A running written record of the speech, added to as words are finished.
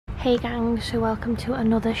Hey gang, so welcome to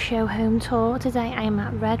another show home tour. Today I am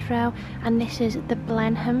at Redrow and this is the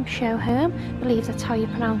Blenheim show home. I believe that's how you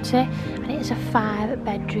pronounce it. And it is a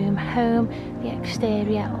 5-bedroom home. The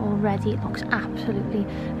exterior already looks absolutely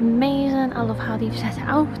amazing. I love how they've set it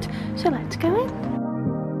out. So let's go in.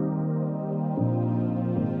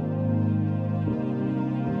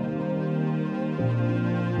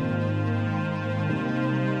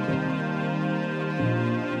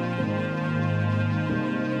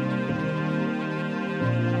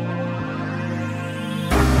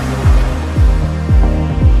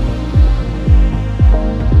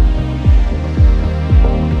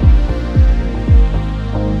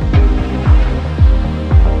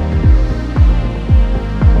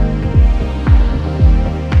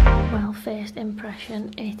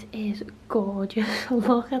 Impression, it is gorgeous.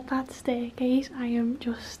 Look at that staircase. I am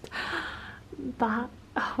just oh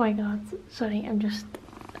my god, sorry, I'm just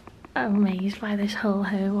amazed by this whole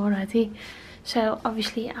home already. So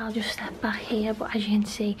obviously I'll just step back here, but as you can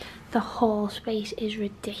see the hall space is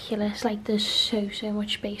ridiculous. Like there's so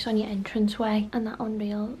much space on your entranceway, and that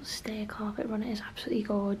unreal stair carpet runner is absolutely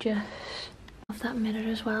gorgeous. That mirror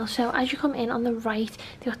as well. So as you come in on the right,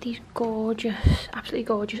 they've got these gorgeous, absolutely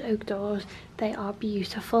gorgeous oak doors. They are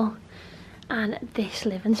beautiful, and this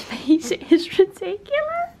living space is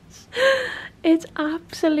ridiculous. It's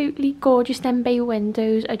absolutely gorgeous. Them bay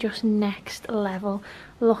windows are just next level.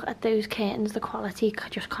 Look at those curtains, the quality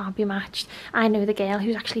just can't be matched. I know the girl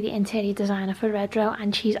who's actually the interior designer for Redrow,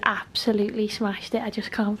 and she's absolutely smashed it. I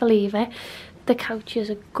just can't believe it. The couches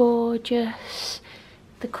are gorgeous.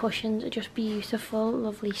 The cushions are just beautiful,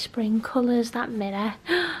 lovely spring colours. That mirror,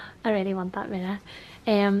 I really want that mirror.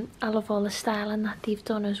 I love all the styling that they've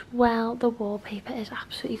done as well. The wallpaper is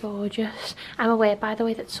absolutely gorgeous. I'm aware, by the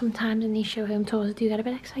way, that sometimes in these show home tours I do get a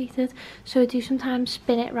bit excited, so I do sometimes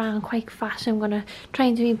spin it around quite fast. So I'm going to try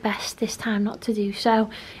and do my best this time not to do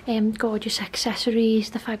so. Gorgeous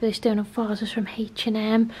accessories, the fabulous donut vases from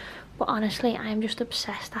H&M. But honestly, I'm just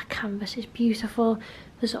obsessed. That canvas is beautiful.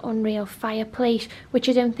 There's an unreal fireplace, which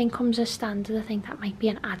I don't think comes as standard. I think that might be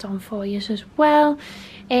an add-on for you as well.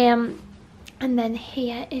 And then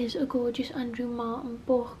here is a gorgeous Andrew Martin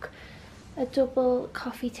book, a double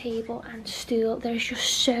coffee table and stool. There's just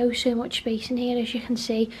so much space in here. As you can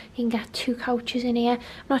see, you can get 2 couches in here.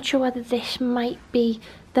 I'm not sure whether this might be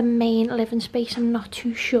the main living space, I'm not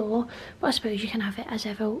too sure, but I suppose you can have it as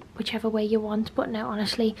ever, whichever way you want. But no,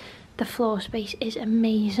 honestly, the floor space is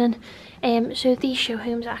amazing. So these show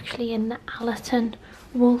homes are actually in the Allerton,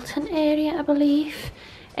 Woolton area, I believe.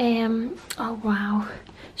 Oh wow,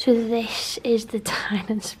 so this is the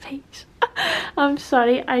dining space. I'm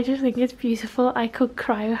sorry, I just think it's beautiful. I could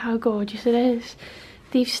cry with how gorgeous it is.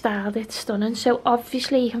 They've styled it stunning. So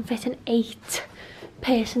obviously you can fit an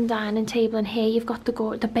 8-person dining table in here. You've got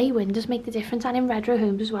the bay windows make the difference, and in Redrow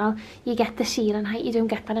homes as well you get the ceiling height. You don't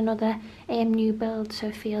get that in other new builds, so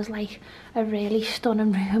it feels like a really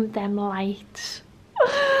stunning room. Them lights,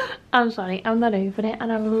 I'm sorry, I'm not over it.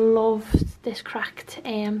 And I loved this cracked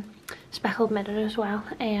speckled mirror as well.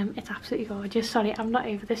 It's absolutely gorgeous. Sorry, I'm not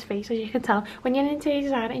over this space. As you can tell, when you're an interior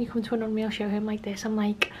designer and you come to an unreal show home like this, I'm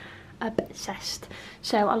like obsessed.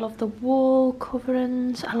 So I love the wall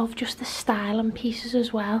coverings, I love just the styling pieces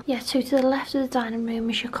as well. Yeah, so to the left of the dining room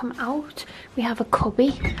as you come out, we have a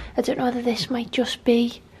cubby. I don't know whether this might just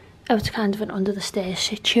be, oh, it's kind of an under the stairs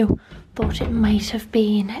situ, thought it might have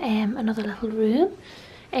been another little room.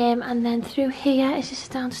 And then through here is this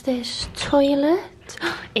downstairs toilet.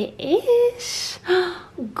 It is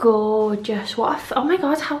gorgeous. Oh my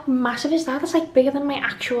god, how massive is that? That's like bigger than my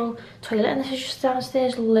actual toilet, and this is just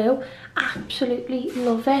downstairs loo. Absolutely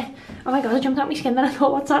love it. Oh my god, I jumped out my skin then. I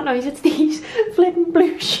thought, what's that noise? It's these flipping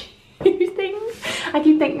blue shoe things. I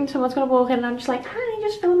keep thinking someone's gonna walk in and I'm just like, hi,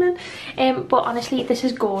 just filming. But honestly, this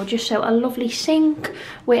is gorgeous. So a lovely sink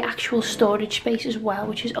with actual storage space as well,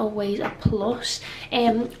 which is always a plus.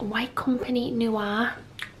 White Company Noir,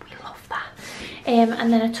 we love that.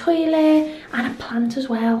 And then a toilet and a plant as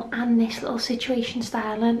well, and this little situation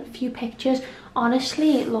styling, a few pictures.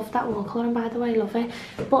 Honestly, love that wall colouring, by the way, love it.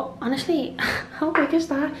 But honestly, how big is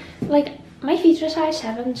that? Like, my feet are a size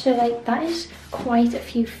 7, so like that is quite a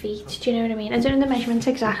few feet. Do you know what I mean? I don't know the measurements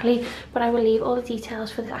exactly, but I will leave all the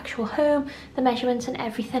details for the actual home, the measurements and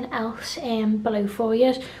everything else below for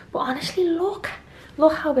you. But honestly, look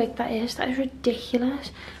how big that is. That is ridiculous.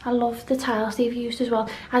 I love the tiles they've used as well.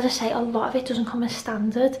 As I say, a lot of it doesn't come as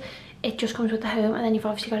standard. It just comes with the home, and then you've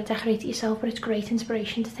obviously got to decorate it yourself, but it's great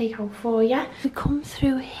inspiration to take out for you. We come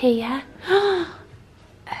through here. Oh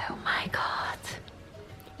my god.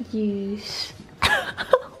 Use.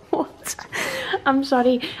 What? I'm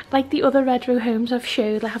sorry, like the other Redrow homes I've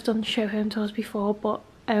showed, like I've done show home tours before, but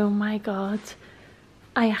oh my god,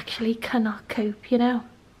 I actually cannot cope, you know.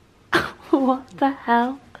 What the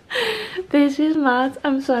hell? This is mad.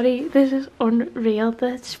 I'm sorry, this is unreal.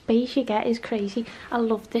 The space you get is crazy. I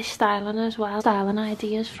love this styling as well, styling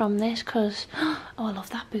ideas from this, because oh, I love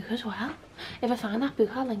that book as well. If I find that book,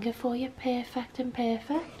 I'll link it for you. Perfect and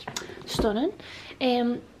perfect, stunning.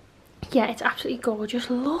 Yeah, it's absolutely gorgeous.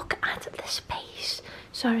 Look at the space.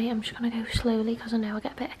 Sorry, I'm just gonna go slowly because I know I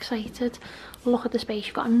get a bit excited. Look at the space.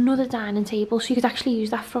 You've got another dining table, so you could actually use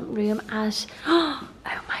that front room as oh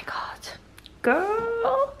my god,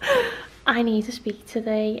 girl, I need to speak to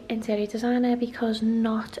the interior designer, because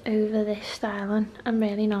not over this styling. I'm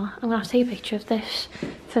really not. I'm gonna have to take a picture of this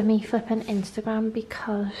for me flipping Instagram,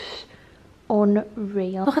 because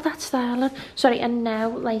unreal. Look at that styling. Sorry, and now,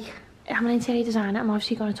 like, I'm an interior designer, I'm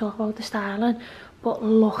obviously going to talk about the styling, but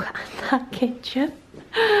look at that kitchen.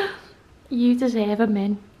 You deserve a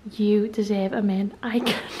min. You deserve a min. I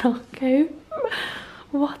cannot go.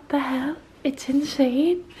 What the hell? It's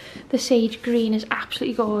insane. The sage green is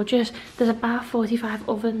absolutely gorgeous. There's about 45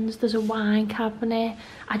 ovens. There's a wine cabinet.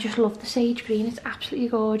 I just love the sage green. It's absolutely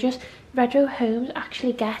gorgeous. Redrow homes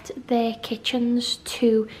actually get their kitchens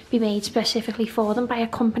to be made specifically for them by a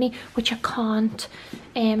company which I can't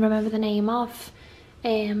remember the name of.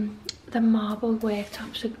 The marble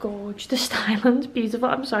worktops are gorgeous. The styling's beautiful.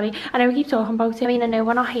 I'm sorry, I know we keep talking about it. I mean, I know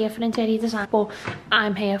we're not here for interior design, but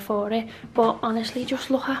I'm here for it. But honestly,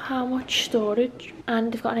 just look at how much storage.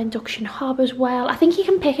 And they've got an induction hob as well. I think you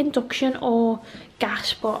can pick induction or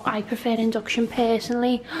gas, but I prefer induction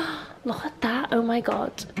personally. Look at that. Oh my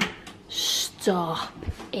god. Stop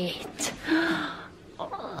it.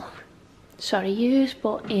 Oh. Sorry yous,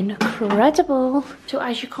 but incredible. So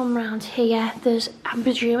as you come round here, there's, I'm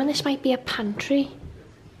presuming this might be a pantry.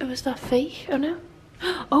 Oh, is that fake? Oh no.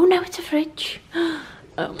 Oh no, it's a fridge.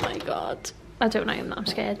 Oh my god. I don't know, I'm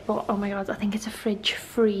scared, but oh my god, I think it's a fridge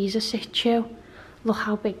freezer situ. Look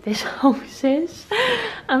how big this house is.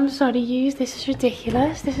 I'm sorry yous, this is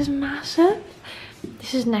ridiculous. This is massive.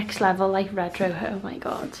 This is next level, like Redrow. Oh my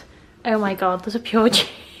god. Oh my god, there's a pure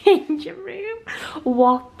changing room.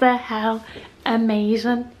 What the hell?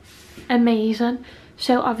 Amazing. Amazing.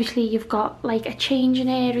 So obviously you've got like a changing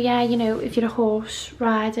area, you know, if you're a horse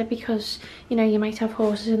rider, because you know you might have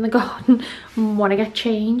horses in the garden and want to get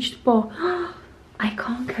changed, but I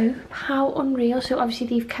can't cope. How unreal. So obviously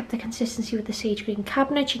they've kept the consistency with the sage green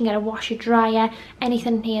cabinet. You can get a washer, dryer,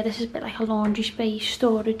 anything in here. This is a bit like a laundry space,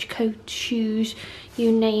 storage, coats, shoes,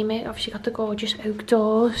 you name it. Obviously got the gorgeous oak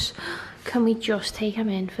doors. Can we just take them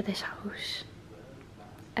in for this house?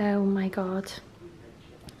 Oh my god.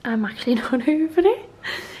 I'm actually not over it.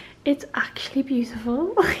 It's actually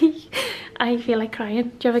beautiful. I feel like crying.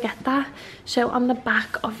 Do you ever get that? So on the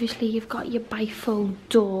back, obviously you've got your bifold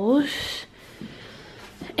doors.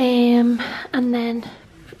 And then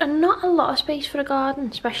not a lot of space for a garden,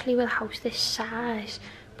 especially with a house this size,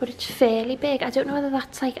 but it's fairly big. I don't know whether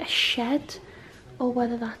that's like a shed or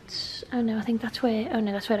whether that's, oh no, I think that's where, oh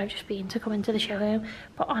no, that's where I've just been to come into the showroom.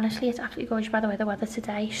 But honestly, it's absolutely gorgeous. By the way, the weather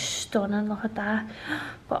today, stunning, look at that.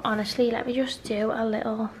 But honestly, let me just do a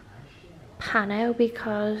little pano,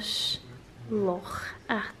 because look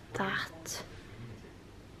at that.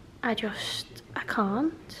 I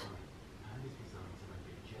can't.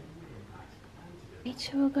 Right,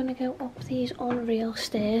 so we're gonna go up these unreal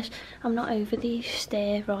stairs. I'm not over these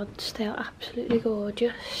stair rods, they're absolutely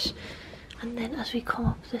gorgeous. And then as we come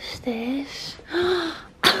up the stairs,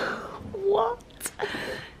 what?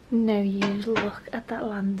 No, you look at that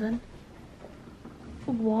landing.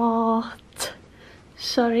 What?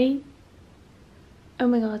 Sorry. Oh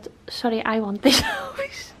my god, sorry, I want this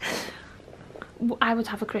house. I would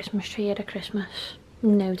have a Christmas tree at a Christmas,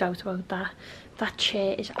 no doubt about that. That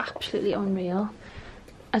chair is absolutely unreal.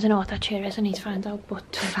 I don't know what that chair is, I need to find out,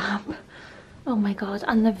 but fab. Oh my god,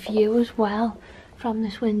 and the view as well from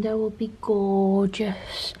this window will be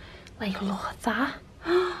gorgeous. Like, look at that.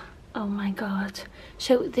 Oh my god.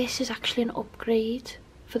 So this is actually an upgrade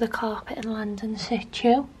for the carpet and landing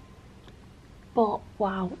situ. But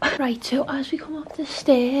wow. Right, so as we come up the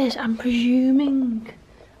stairs, I'm presuming,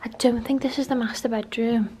 I don't think this is the master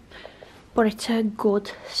bedroom, but it's a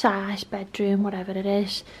good size bedroom, whatever it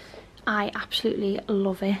is. I absolutely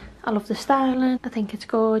love it. I love the styling, I think it's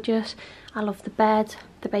gorgeous. I love the bed,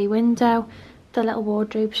 the bay window, the little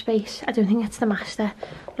wardrobe space. I don't think it's the master.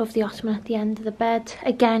 Love the ottoman at the end of the bed.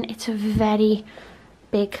 Again, it's a very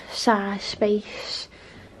big size space.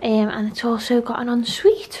 And it's also got an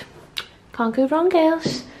ensuite. Can't go wrong,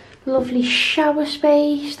 girls. Lovely shower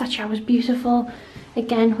space. That shower's beautiful.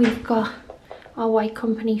 Again, we've got our White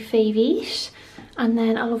Company favies. And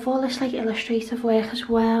then I love all this like illustrative work as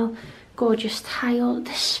well. Gorgeous tile.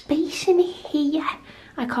 The space in here,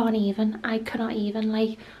 I cannot even,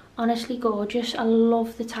 like, honestly gorgeous. I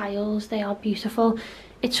love the tiles, they are beautiful.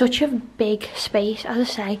 It's such a big space. As I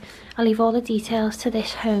say, I'll leave all the details to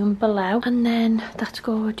this home below. And then that's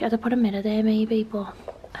gorgeous. I'd put a mirror there maybe, but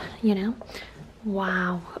you know.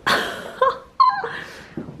 Wow.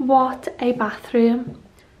 What a bathroom.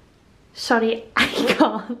 Sorry, I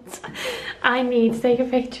can't. I need to take a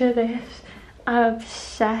picture of this. I'm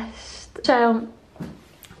obsessed. So,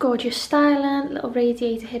 gorgeous styling, little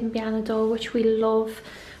radiator hidden behind the door, which we love.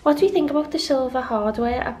 What do you think about the silver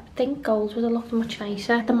hardware? I think gold would have looked much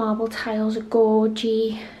nicer. The marble tiles are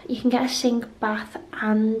gorgy. You can get a sink, bath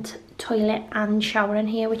and toilet and shower in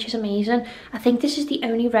here, which is amazing. I think this is the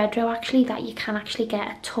only Redrow actually that you can actually get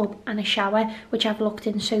a tub and a shower, which I've looked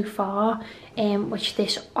in so far, which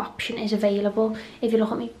this option is available. If you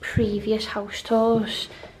look at my previous house tours,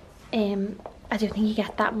 I don't think you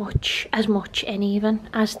get that much, as much in even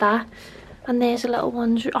as that. And there's a little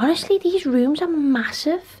ones. Honestly, these rooms are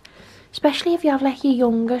massive, especially if you have like your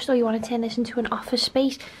youngest or you want to turn this into an office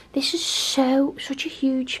space. This is such a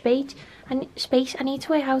huge space. I need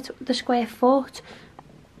to weigh out the square foot,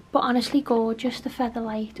 but honestly gorgeous. The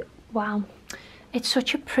featherlight, wow. It's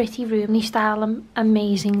such a pretty room. They style them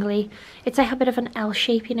amazingly. It's like a bit of an L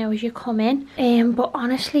shape, you know, as you come in. But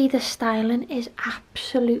honestly, the styling is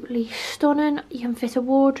absolutely stunning. You can fit a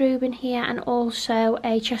wardrobe in here and also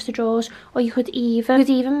a chest of drawers, or you could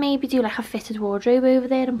even maybe do like a fitted wardrobe over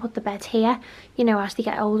there and put the bed here, you know, as they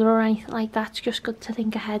get older or anything like that. It's just good to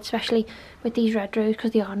think ahead, especially with these Redrows,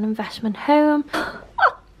 because they are an investment home.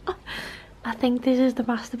 I think this is the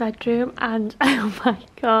master bedroom, and oh my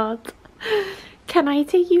god. Can I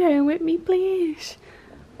take you home with me, please?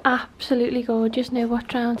 Absolutely gorgeous. Know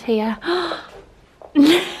what's around here?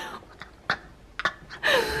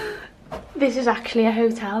 This is actually a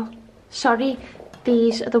hotel. Sorry,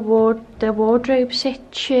 these are the wardrobe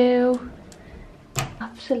situ.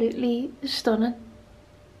 Absolutely stunning.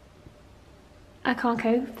 I can't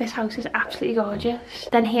cope. This house is absolutely gorgeous.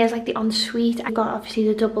 Then here's like the ensuite. I got obviously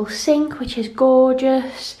the double sink, which is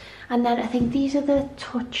gorgeous. And then I think these are the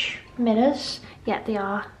touch mirrors. Yeah, they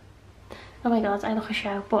are. Oh my god, I look a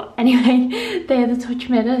show. But anyway, they're the touch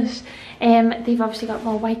mirrors. They've obviously got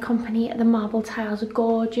more White Company. The marble tiles are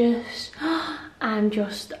gorgeous. I'm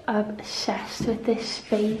just obsessed with this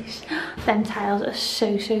space. Them tiles are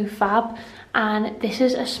so fab. And this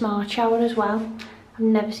is a smart shower as well. I've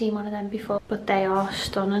never seen one of them before, but they are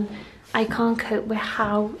stunning. I can't cope with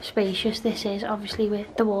how spacious this is, obviously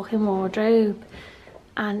with the walk-in wardrobe,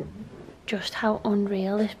 and just how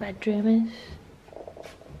unreal this bedroom is.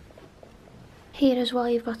 Here as well,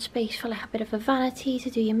 you've got space for like a bit of a vanity to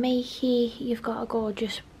do your makey. You've got a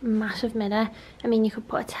gorgeous massive mirror. I mean, you could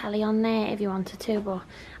put a telly on there if you wanted to, but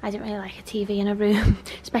I don't really like a TV in a room,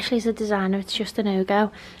 especially as a designer. It's just a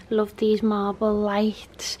no-go. Love these marble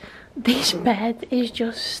lights. This bed is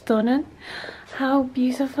just stunning. How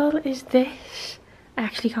beautiful is this? I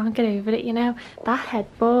actually can't get over it, you know. That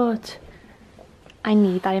headboard, I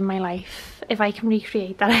need that in my life. If I can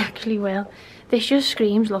recreate that, I actually will. This just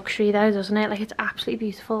screams luxury though, doesn't it? Like, it's absolutely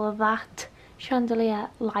beautiful. That chandelier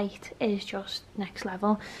light is just next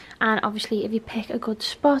level. And obviously if you pick a good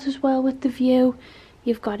spot as well with the view,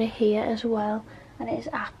 you've got it here as well, and it is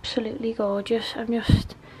absolutely gorgeous. I'm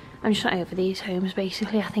just not over these homes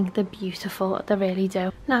basically. I think they're beautiful, they really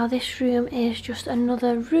do. Now this room is just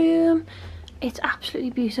another room. It's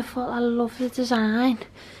absolutely beautiful. I love the design.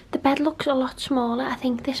 The bed looks a lot smaller. I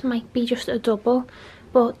think this might be just a double,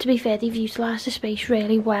 but to be fair, they've utilised the space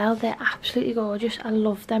really well. They're absolutely gorgeous. I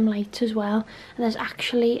love them lights as well. And there's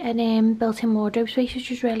actually an built-in wardrobe space,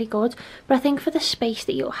 which is really good. But I think for the space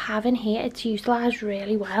that you'll have in here, it's utilised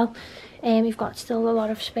really well. You've got still a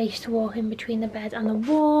lot of space to walk in between the bed and the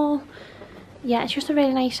wall. Yeah, it's just a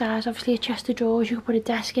really nice size. Obviously a chest of drawers, you could put a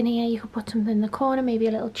desk in here, you could put something in the corner, maybe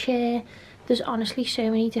a little chair. There's honestly so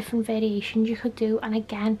many different variations you could do, and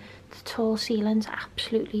again, the tall ceilings are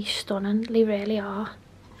absolutely stunning. They really are.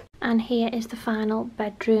 And here is the final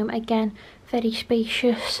bedroom. Again, very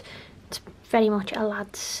spacious. It's very much a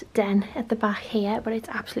lad's den at the back here, but it's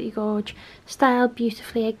absolutely gorgeous. Styled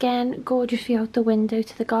beautifully again. Gorgeous view out the window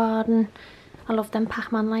to the garden. I love them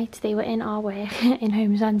Pac-Man lights. They were in our work in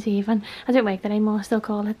Home Sense even. I don't work there anymore, I still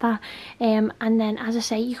call it that. And then, as I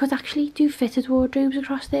say, you could actually do fitted wardrobes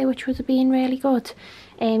across there, which would have been really good.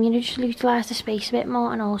 You know, just utilise the space a bit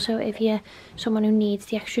more, and also if you're someone who needs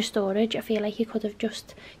the extra storage, I feel like you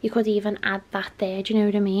could even add that there, do you know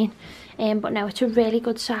what I mean? But no, it's a really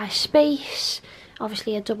good size space.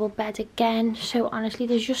 obviously a double bed again. So honestly,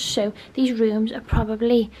 there's just so, these rooms are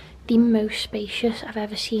probably the most spacious I've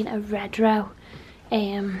ever seen a Redrow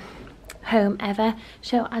home ever.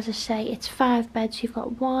 So as I say, it's 5 beds. You've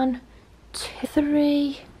got 1, 2,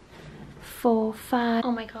 3, 4, 5.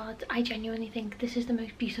 Oh my god, I genuinely think this is the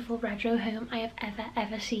most beautiful Redrow home I have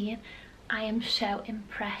ever seen. I am so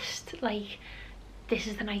impressed. Like, this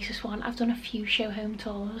is the nicest one. I've done a few show home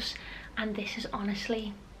tours and this is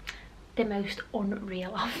honestly the most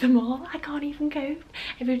unreal of them all. I can't even cope.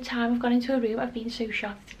 Every time I've gone into a room, I've been so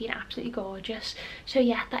shocked. It's been absolutely gorgeous. So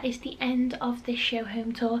yeah, that is the end of this show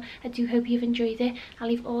home tour. I do hope you've enjoyed it. I'll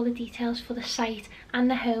leave all the details for the site and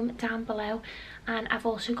the home down below, and I've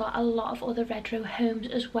also got a lot of other Redrow homes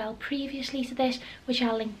as well previously to this, which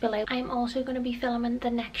I'll link below. I'm also going to be filming the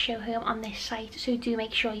next show home on this site, so do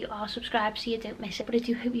make sure you are subscribed so you don't miss it. But I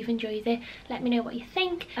do hope you've enjoyed it. Let me know what you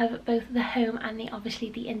think of both the home and obviously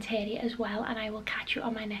the interior as well, and I will catch you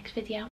on my next video.